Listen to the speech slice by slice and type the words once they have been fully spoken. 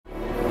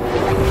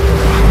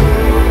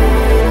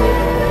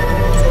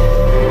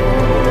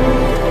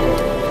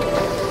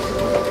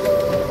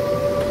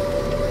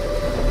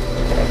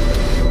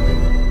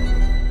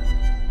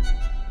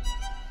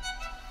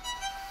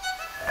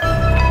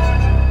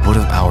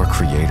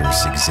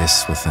creators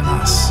exists within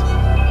us.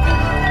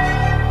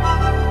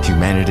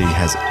 Humanity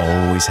has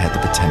always had the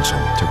potential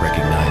to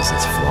recognize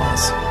its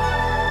flaws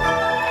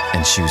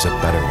and choose a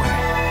better way.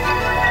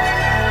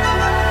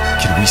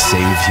 Can we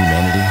save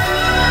humanity?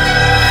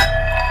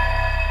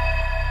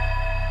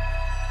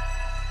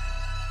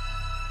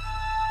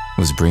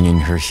 Was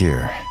bringing her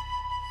here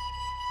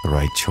the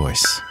right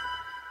choice?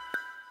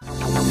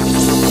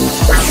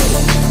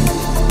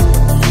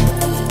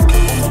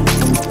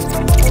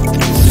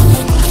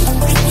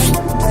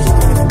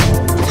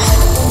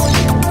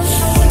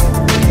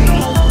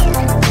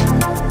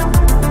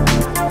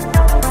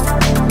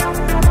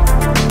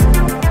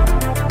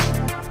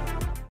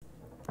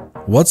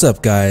 What's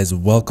up guys,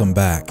 welcome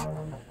back.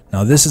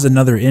 Now this is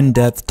another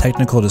in-depth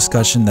technical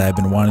discussion that I've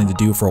been wanting to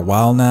do for a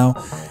while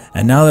now,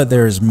 and now that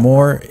there is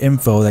more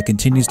info that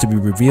continues to be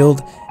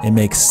revealed, it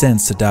makes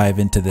sense to dive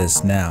into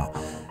this now.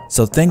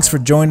 So thanks for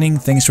joining,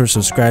 thanks for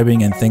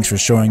subscribing, and thanks for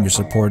showing your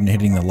support and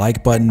hitting the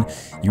like button.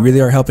 You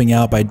really are helping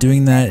out by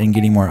doing that and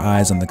getting more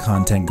eyes on the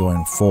content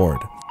going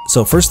forward.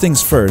 So first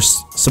things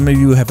first, some of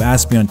you have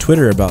asked me on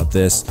Twitter about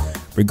this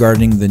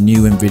regarding the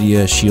new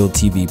Nvidia Shield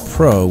TV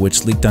Pro,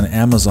 which leaked on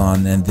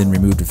Amazon and then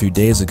removed a few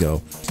days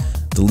ago.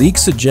 The leak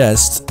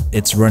suggests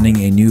it's running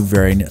a new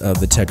variant of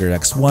the Tegra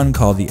X1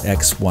 called the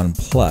X1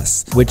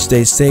 Plus, which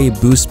they say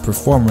boosts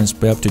performance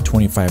by up to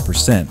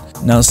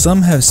 25%. Now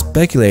some have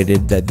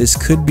speculated that this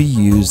could be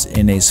used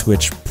in a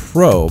Switch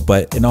Pro,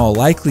 but in all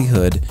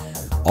likelihood,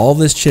 all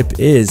this chip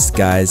is,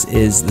 guys,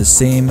 is the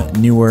same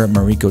newer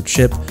Mariko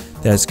chip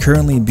that is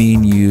currently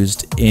being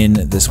used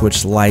in the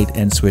Switch Lite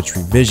and Switch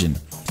Revision.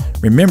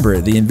 Remember,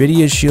 the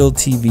Nvidia Shield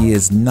TV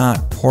is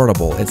not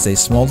portable. It's a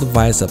small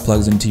device that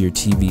plugs into your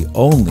TV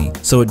only,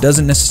 so it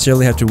doesn't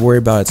necessarily have to worry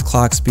about its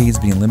clock speeds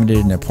being limited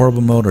in a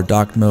portable mode or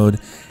docked mode,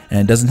 and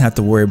it doesn't have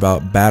to worry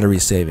about battery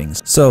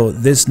savings. So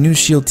this new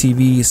Shield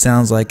TV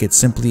sounds like it's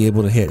simply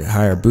able to hit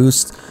higher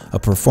boosts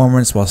of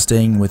performance while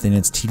staying within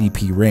its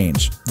TDP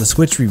range. The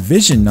Switch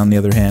Revision, on the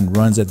other hand,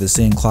 runs at the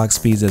same clock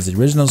speeds as the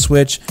original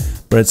Switch,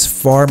 but it's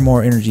far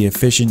more energy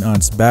efficient on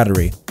its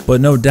battery. But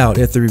no doubt,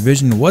 if the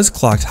Revision was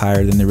clocked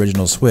higher than the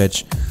original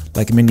Switch,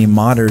 like many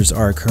modders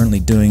are currently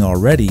doing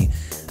already,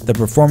 the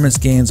performance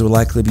gains will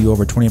likely be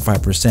over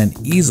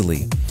 25%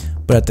 easily,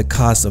 but at the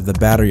cost of the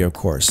battery, of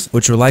course,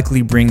 which will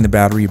likely bring the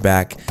battery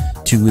back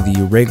to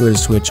the regular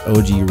Switch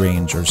OG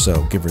range or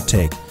so, give or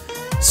take.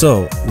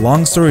 So,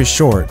 long story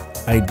short,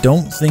 I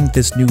don't think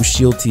this new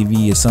Shield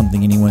TV is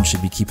something anyone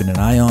should be keeping an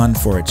eye on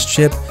for its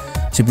chip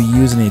to be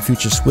used in a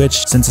future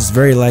Switch, since it's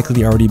very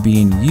likely already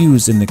being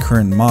used in the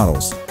current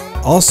models.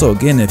 Also,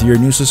 again, if you're a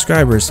new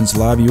subscriber, since a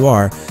lot of you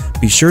are,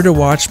 be sure to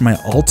watch my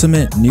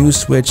ultimate new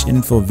Switch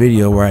info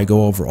video where I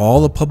go over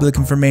all the public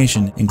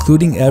information,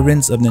 including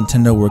evidence of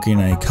Nintendo working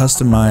on a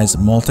customized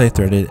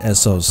multi-threaded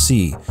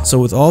SoC. So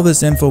with all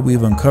this info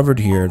we've uncovered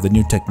here, the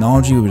new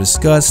technology we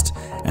discussed,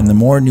 and the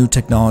more new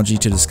technology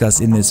to discuss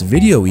in this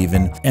video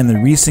even, and the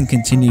recent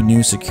continued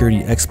new security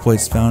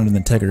exploits found in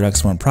the Tegra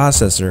X1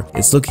 processor,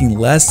 it's looking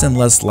less and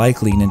less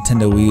likely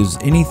Nintendo will use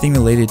anything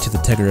related to the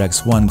Tegra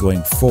X1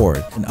 going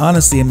forward. And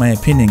honestly, in my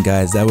opinion,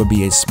 guys, that would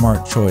be a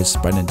smart choice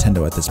by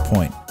Nintendo at this point.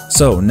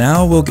 So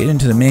now we'll get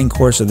into the main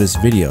course of this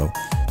video,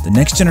 the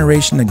next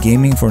generation of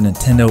gaming for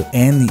Nintendo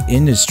and the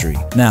industry.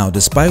 Now,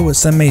 despite what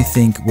some may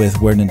think with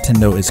where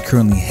Nintendo is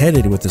currently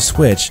headed with the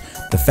Switch,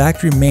 the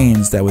fact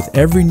remains that with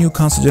every new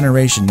console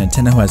generation,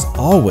 Nintendo has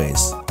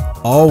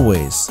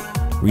always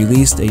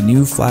released a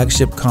new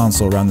flagship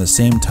console around the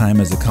same time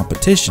as the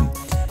competition,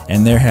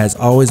 and there has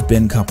always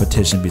been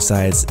competition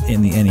besides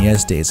in the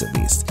NES days at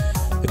least.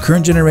 The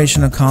current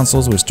generation of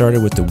consoles, which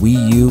started with the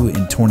Wii U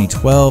in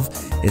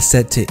 2012, is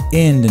set to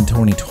end in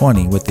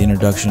 2020 with the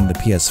introduction of the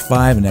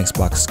PS5 and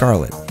Xbox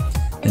Scarlet.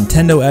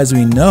 Nintendo, as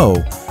we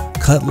know,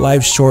 cut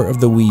life short of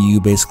the Wii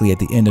U basically at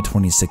the end of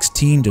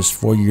 2016, just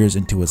 4 years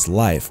into its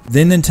life.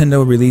 Then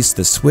Nintendo released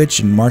the Switch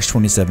in March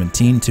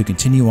 2017 to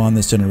continue on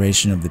this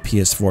generation of the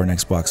PS4 and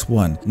Xbox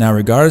One. Now,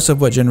 regardless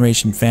of what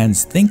generation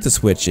fans think the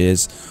Switch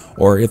is,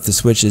 or if the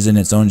Switch is in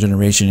its own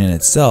generation in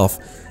itself,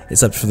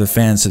 it's up for the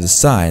fans to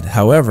decide.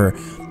 However,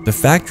 the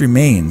fact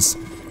remains,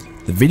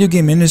 the video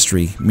game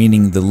industry,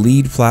 meaning the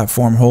lead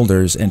platform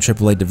holders and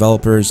AAA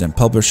developers and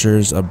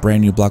publishers of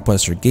brand new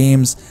blockbuster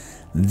games,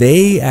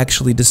 they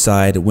actually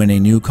decide when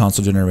a new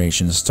console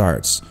generation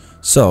starts.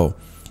 So,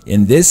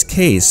 in this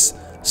case,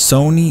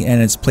 Sony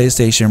and its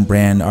PlayStation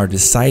brand are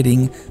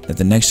deciding that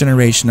the next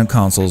generation of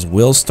consoles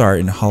will start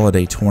in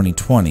holiday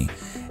 2020.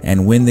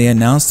 And when they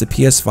announced the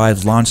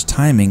PS5's launch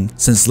timing,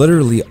 since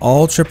literally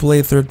all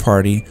AAA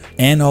third-party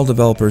and all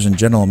developers in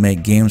general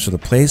make games for the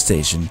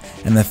PlayStation,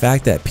 and the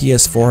fact that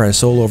PS4 has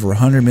sold over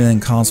 100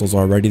 million consoles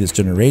already this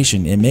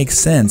generation, it makes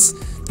sense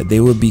that they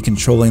would be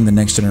controlling the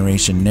next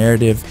generation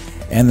narrative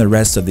and the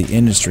rest of the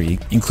industry,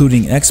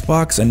 including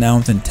Xbox and now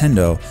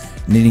Nintendo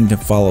needing to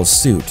follow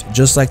suit.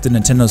 Just like the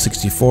Nintendo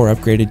 64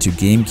 upgraded to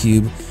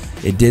GameCube,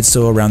 it did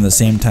so around the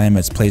same time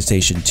as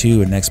PlayStation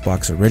 2 and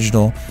Xbox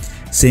Original,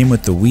 Same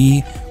with the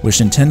Wii, which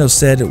Nintendo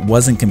said it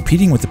wasn't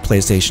competing with the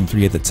PlayStation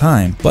 3 at the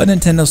time, but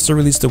Nintendo still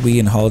released the Wii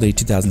in holiday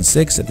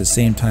 2006 at the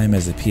same time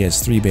as the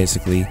PS3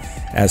 basically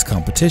as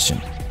competition.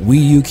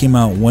 Wii U came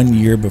out 1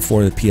 year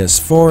before the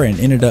PS4 and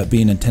ended up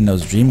being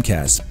Nintendo's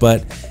Dreamcast,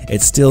 but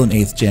it's still an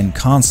 8th gen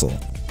console.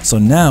 So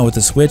now with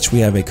the Switch, we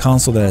have a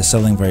console that is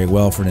selling very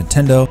well for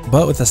Nintendo,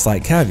 but with a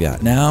slight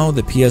caveat. Now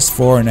the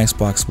PS4 and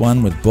Xbox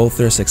One, with both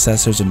their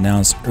successors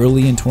announced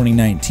early in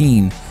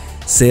 2019,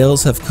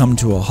 sales have come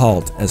to a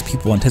halt as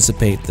people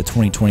anticipate the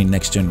 2020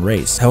 next-gen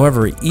race.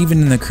 However,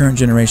 even in the current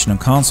generation of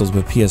consoles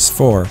with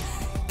PS4,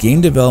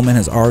 game development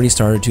has already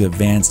started to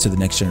advance to the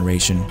next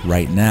generation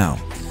right now.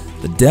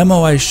 The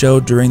demo I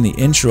showed during the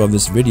intro of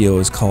this video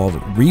is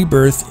called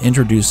Rebirth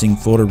Introducing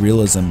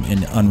Photorealism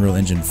in Unreal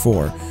Engine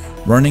 4,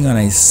 running on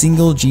a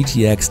single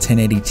GTX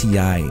 1080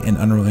 Ti in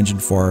Unreal Engine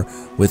 4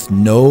 with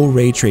no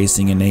ray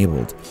tracing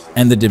enabled.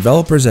 And the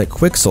developers at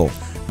Quixel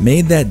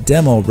made that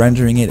demo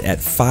rendering it at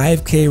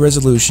 5K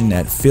resolution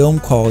at film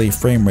quality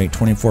frame rate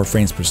 24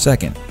 frames per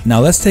second. Now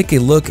let's take a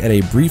look at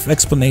a brief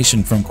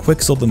explanation from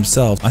Quixel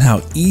themselves on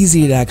how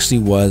easy it actually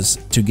was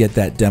to get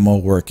that demo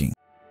working.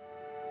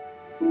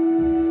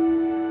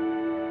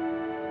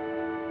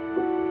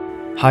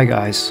 Hi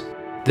guys,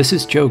 this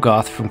is Joe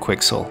Garth from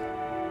Quixel.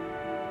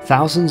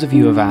 Thousands of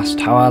you have asked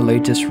how our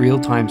latest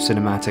real-time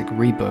cinematic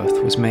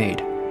Rebirth was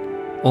made,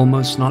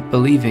 almost not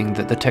believing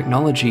that the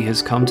technology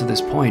has come to this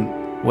point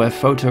where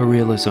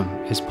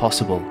photorealism is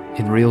possible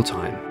in real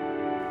time.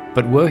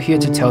 But we're here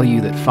to tell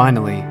you that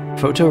finally,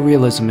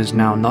 photorealism is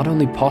now not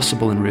only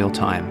possible in real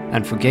time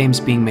and for games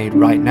being made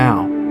right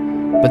now,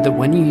 but that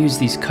when you use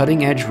these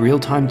cutting-edge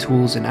real-time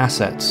tools and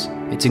assets,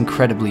 it's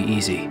incredibly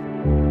easy.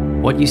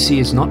 What you see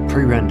is not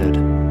pre-rendered.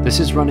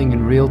 This is running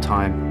in real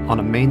time on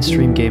a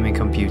mainstream gaming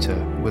computer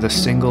with a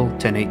single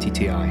 1080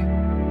 Ti.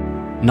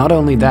 Not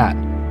only that,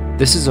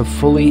 this is a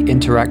fully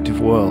interactive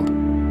world.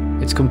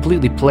 It's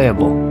completely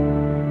playable.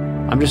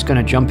 I'm just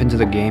going to jump into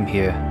the game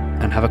here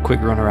and have a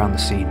quick run around the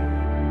scene.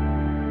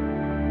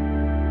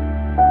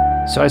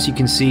 So as you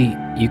can see,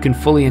 you can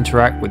fully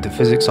interact with the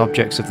physics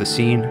objects of the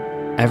scene.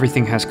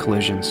 Everything has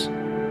collisions.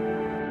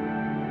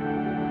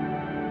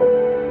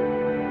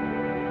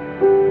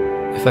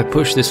 If I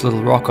push this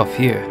little rock off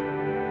here,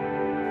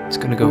 it's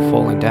going to go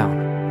falling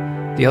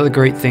down. The other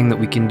great thing that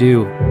we can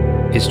do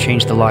is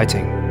change the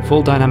lighting.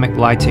 Full dynamic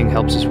lighting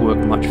helps us work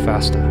much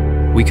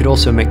faster. We could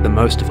also make the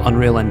most of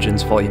Unreal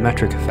Engine's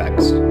volumetric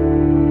effects.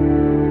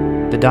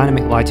 The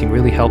dynamic lighting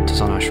really helped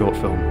us on our short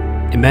film.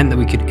 It meant that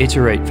we could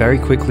iterate very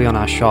quickly on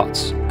our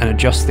shots and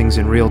adjust things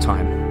in real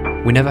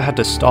time. We never had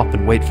to stop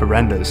and wait for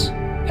renders.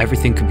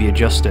 Everything could be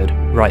adjusted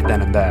right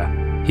then and there.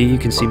 Here you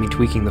can see me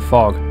tweaking the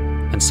fog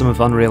and some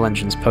of Unreal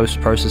Engine's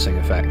post-processing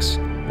effects,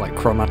 like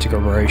chromatic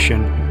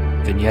aberration,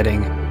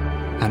 vignetting,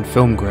 and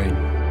film grain.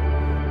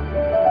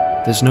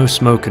 There's no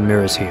smoke and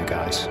mirrors here,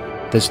 guys.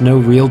 There's no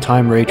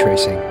real-time ray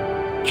tracing,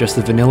 just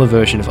the vanilla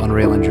version of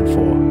Unreal Engine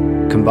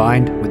 4,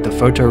 combined with the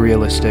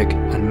photorealistic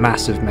and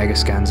massive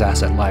Megascans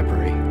asset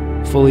library,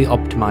 fully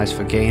optimized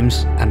for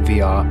games and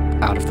VR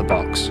out of the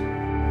box.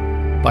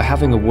 By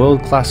having a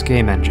world-class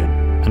game engine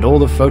and all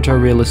the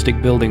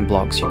photorealistic building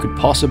blocks you could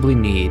possibly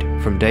need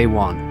from day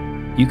one,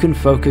 you can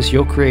focus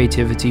your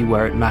creativity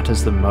where it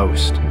matters the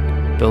most,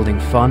 building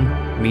fun,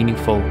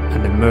 meaningful,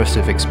 and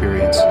immersive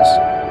experiences.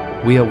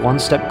 We are one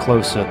step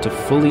closer to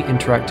fully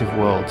interactive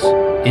worlds,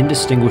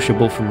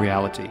 indistinguishable from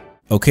reality.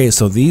 Okay,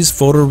 so these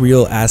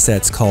photoreal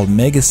assets called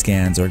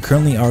Megascans are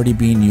currently already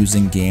being used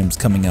in games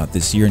coming out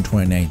this year in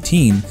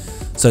 2019,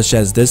 such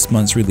as this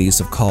month's release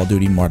of Call of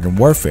Duty Modern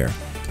Warfare.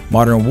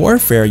 Modern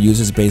Warfare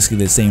uses basically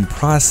the same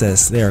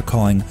process they are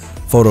calling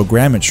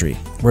photogrammetry,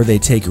 where they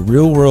take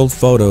real-world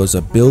photos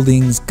of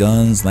buildings,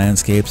 guns,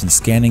 landscapes, and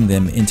scanning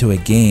them into a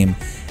game,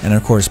 and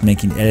of course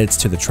making edits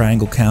to the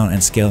triangle count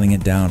and scaling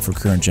it down for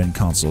current-gen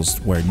consoles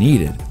where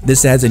needed.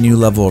 This adds a new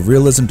level of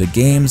realism to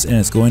games, and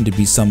it's going to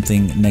be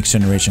something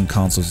next-generation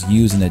consoles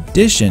use in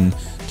addition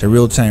to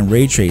real-time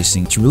ray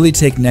tracing to really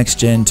take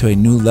next-gen to a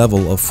new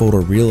level of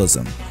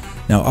photorealism.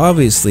 Now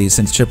obviously,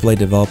 since AAA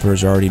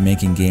developers are already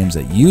making games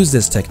that use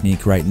this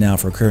technique right now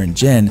for current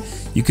gen,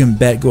 you can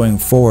bet going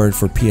forward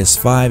for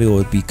PS5 it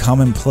will be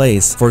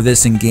commonplace for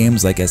this in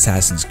games like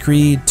Assassin's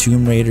Creed,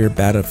 Tomb Raider,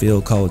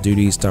 Battlefield, Call of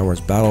Duty, Star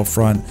Wars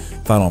Battlefront,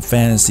 Final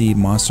Fantasy,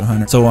 Monster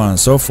Hunter, so on and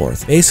so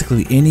forth.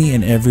 Basically any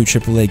and every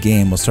AAA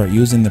game will start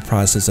using the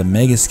process of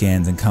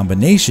Megascans in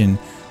combination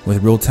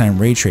with real-time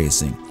ray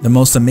tracing. The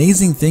most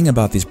amazing thing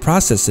about these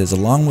processes,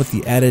 along with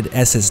the added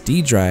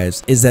SSD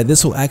drives, is that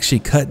this will actually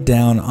cut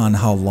down on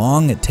how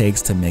long it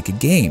takes to make a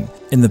game.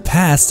 In the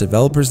past,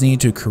 developers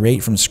needed to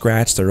create from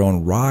scratch their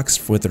own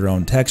rocks with their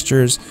own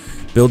textures,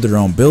 build their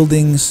own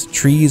buildings,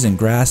 trees and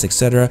grass,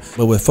 etc.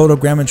 But with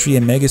photogrammetry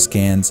and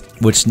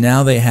Megascans, which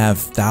now they have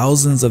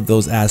thousands of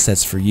those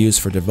assets for use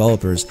for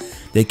developers,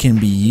 they can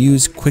be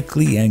used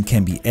quickly and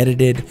can be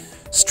edited,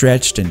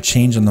 stretched, and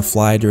changed on the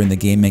fly during the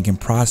game making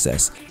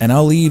process. And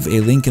I'll leave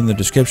a link in the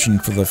description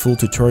for the full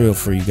tutorial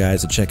for you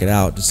guys to check it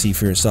out to see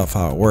for yourself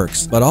how it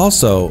works. But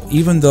also,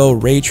 even though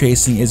ray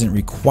tracing isn't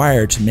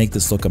required to make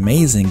this look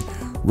amazing,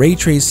 ray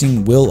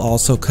tracing will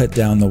also cut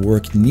down the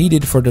work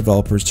needed for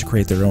developers to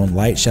create their own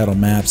light shadow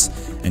maps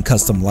and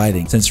custom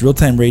lighting, since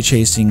real-time ray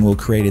tracing will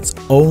create its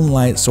own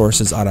light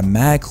sources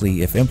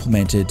automatically if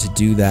implemented to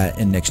do that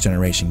in next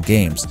generation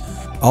games.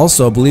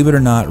 Also, believe it or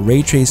not,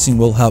 ray tracing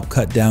will help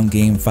cut down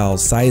game file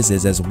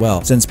sizes as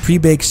well. Since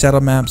pre-baked shadow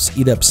maps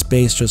eat up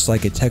space just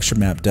like a texture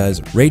map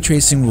does, ray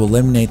tracing will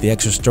eliminate the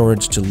extra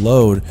storage to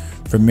load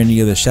for many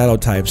of the shadow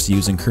types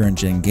used in current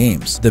gen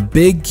games. The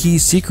big key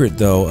secret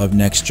though of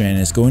next gen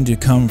is going to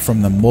come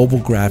from the mobile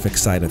graphics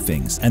side of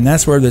things, and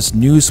that's where this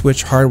new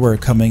Switch hardware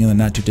coming in the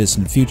not too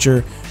distant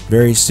future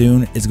very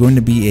soon is going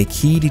to be a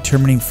key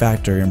determining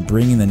factor in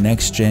bringing the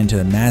next gen to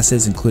the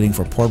masses, including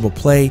for portable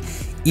play,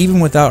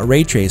 even without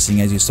ray tracing,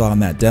 as you saw in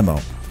that demo.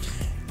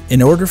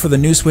 In order for the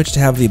new Switch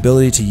to have the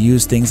ability to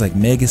use things like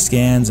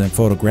megascans and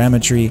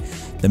photogrammetry,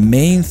 the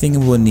main thing it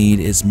will need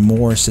is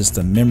more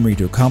system memory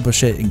to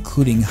accomplish it,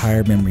 including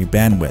higher memory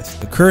bandwidth.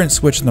 The current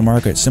Switch in the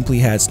market simply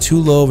has too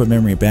low of a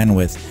memory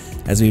bandwidth,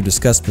 as we've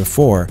discussed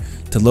before,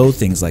 to load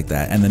things like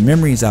that, and the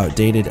memory is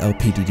outdated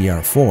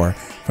LPDDR4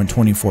 from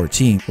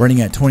 2014, running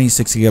at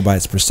 26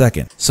 GB per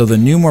second. So the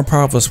new more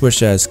powerful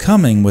Switch that is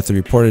coming with the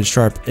reported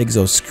sharp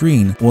IGZO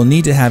screen will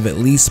need to have at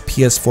least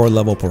PS4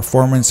 level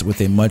performance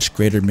with a much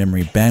greater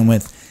memory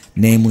bandwidth,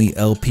 namely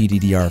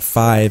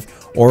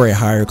LPDDR5 or a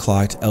higher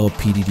clocked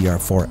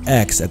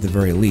LPDDR4X at the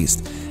very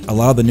least. A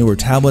lot of the newer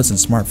tablets and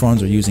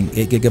smartphones are using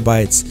 8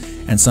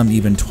 GB and some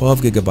even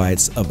 12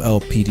 GB of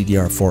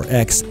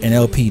LPDDR4X and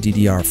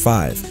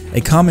LPDDR5.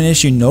 A common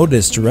issue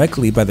noticed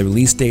directly by the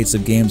release dates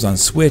of games on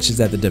Switch is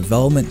that the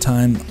development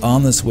time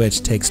on the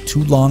Switch takes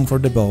too long for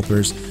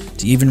developers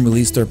to even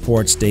release their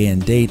ports day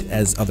and date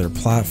as other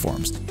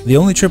platforms. The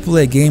only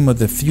AAA game of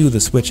the few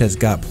the Switch has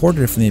got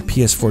ported from the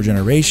PS4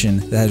 generation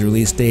that has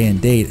released day and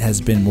date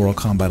has been Mortal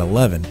Kombat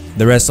 11.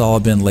 The rest all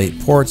have been late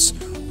ports,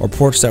 or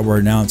ports that were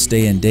announced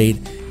day and date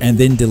and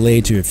then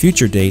delayed to a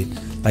future date,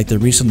 like the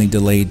recently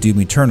delayed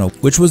Doom Eternal,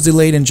 which was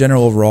delayed in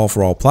general overall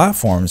for all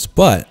platforms,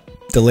 but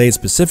delayed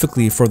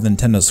specifically for the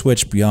Nintendo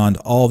Switch beyond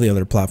all the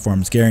other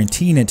platforms,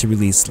 guaranteeing it to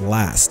release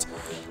last.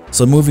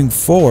 So moving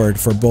forward,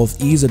 for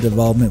both ease of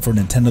development for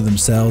Nintendo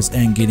themselves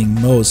and getting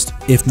most,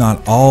 if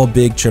not all,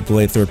 big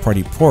AAA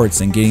third-party ports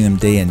and getting them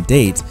day and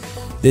date,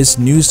 this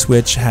new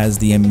Switch has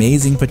the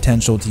amazing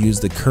potential to use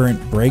the current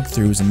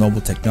breakthroughs in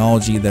mobile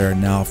technology that are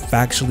now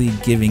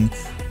factually giving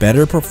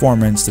better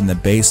performance than the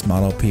base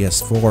model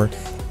PS4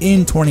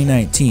 in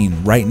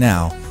 2019 right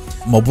now.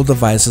 Mobile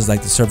devices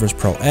like the Surface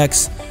Pro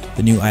X,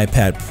 the new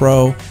iPad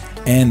Pro,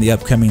 and the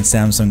upcoming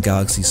Samsung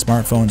Galaxy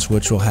smartphones,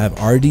 which will have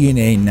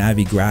RDNA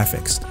Navi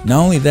graphics. Not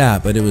only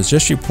that, but it was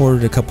just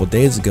reported a couple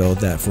days ago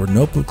that for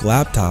notebook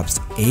laptops,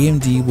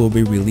 AMD will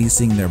be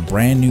releasing their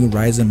brand new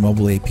Ryzen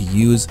mobile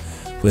APUs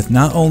with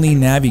not only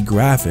Navi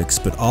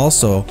graphics, but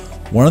also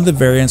one of the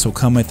variants will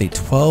come with a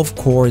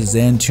 12-core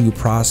Zen 2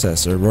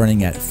 processor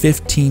running at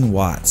 15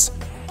 watts.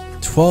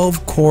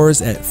 12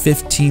 cores at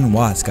 15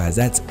 watts, guys,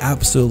 that's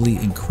absolutely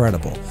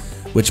incredible,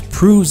 which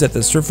proves that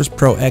the Surface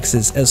Pro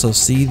X's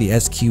SoC, the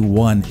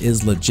SQ1,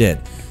 is legit,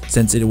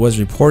 since it was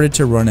reported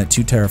to run at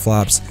 2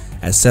 teraflops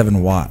at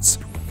 7 watts.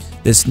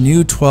 This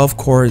new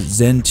 12-core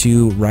Zen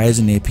 2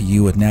 Ryzen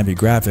APU with Navi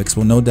graphics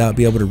will no doubt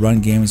be able to run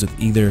games with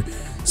either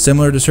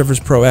similar to Surface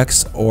Pro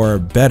X or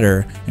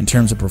better in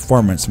terms of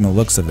performance from the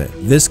looks of it.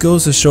 This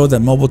goes to show that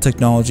mobile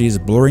technology is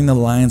blurring the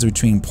lines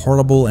between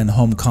portable and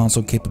home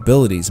console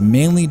capabilities,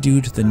 mainly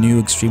due to the new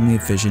extremely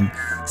efficient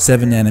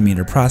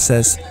 7nm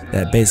process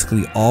that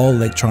basically all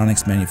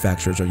electronics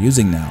manufacturers are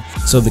using now.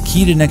 So the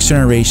key to next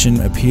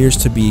generation appears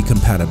to be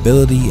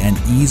compatibility and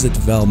ease of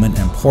development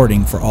and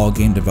porting for all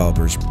game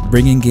developers,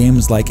 bringing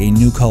games like a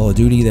new Call of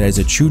Duty that is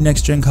a true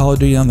next-gen Call of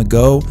Duty on the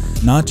go,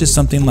 not just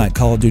something like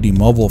Call of Duty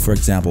Mobile, for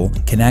example,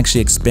 can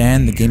actually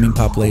expand the gaming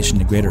population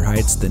to greater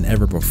heights than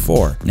ever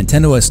before.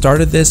 Nintendo has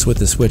started this with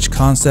the Switch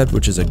concept,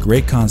 which is a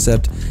great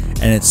concept,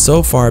 and it's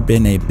so far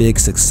been a big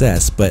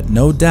success, but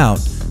no doubt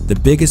the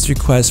biggest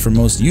request for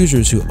most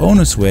users who own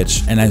a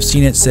Switch, and I've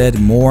seen it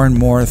said more and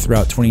more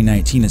throughout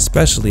 2019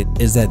 especially,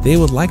 is that they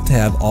would like to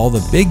have all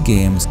the big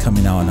games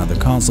coming out on other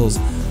consoles,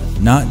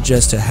 not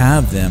just to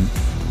have them,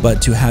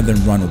 but to have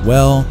them run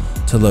well,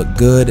 to look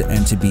good,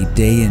 and to be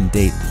day and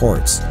date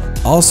ports.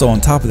 Also, on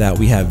top of that,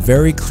 we have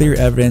very clear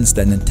evidence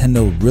that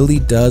Nintendo really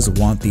does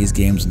want these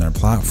games on their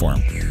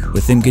platform.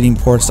 With them getting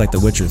ports like The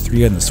Witcher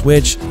 3 on the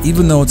Switch,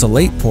 even though it's a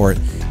late port,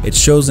 it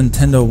shows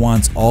Nintendo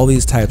wants all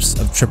these types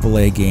of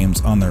AAA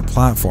games on their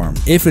platform,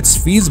 if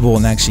it's feasible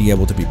and actually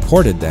able to be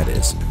ported, that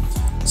is.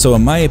 So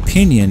in my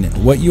opinion,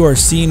 what you are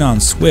seeing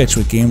on Switch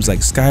with games like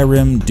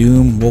Skyrim,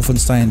 Doom,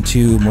 Wolfenstein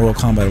 2, Mortal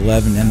Kombat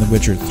 11, and The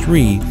Witcher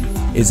 3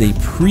 is a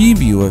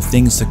preview of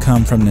things to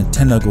come from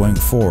Nintendo going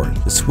forward.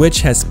 The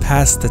Switch has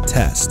passed the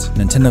test.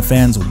 Nintendo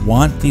fans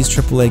want these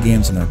AAA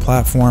games on their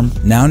platform.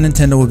 Now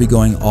Nintendo will be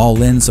going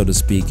all in, so to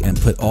speak, and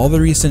put all the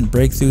recent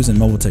breakthroughs in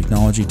mobile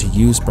technology to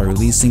use by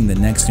releasing the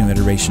next new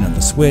iteration of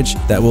the Switch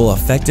that will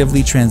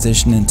effectively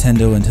transition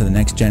Nintendo into the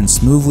next gen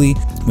smoothly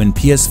when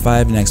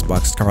PS5 and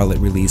Xbox Scarlet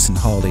release in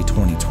holiday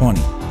 2020.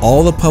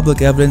 All the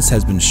public evidence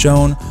has been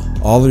shown,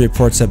 all the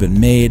reports have been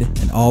made,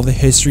 and all the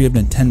history of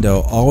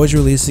Nintendo always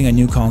releasing a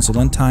new console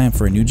in time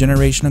for a new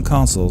generation of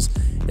consoles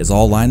is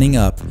all lining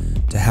up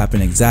to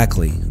happen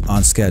exactly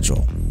on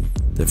schedule.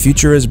 The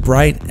future is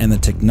bright and the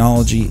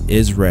technology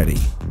is ready.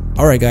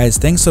 Alright guys,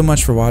 thanks so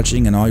much for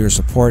watching and all your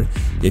support.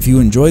 If you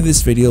enjoyed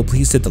this video,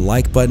 please hit the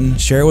like button,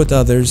 share it with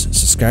others,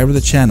 subscribe to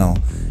the channel,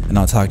 and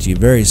I'll talk to you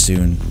very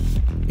soon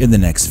in the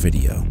next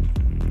video.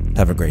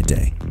 Have a great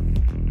day.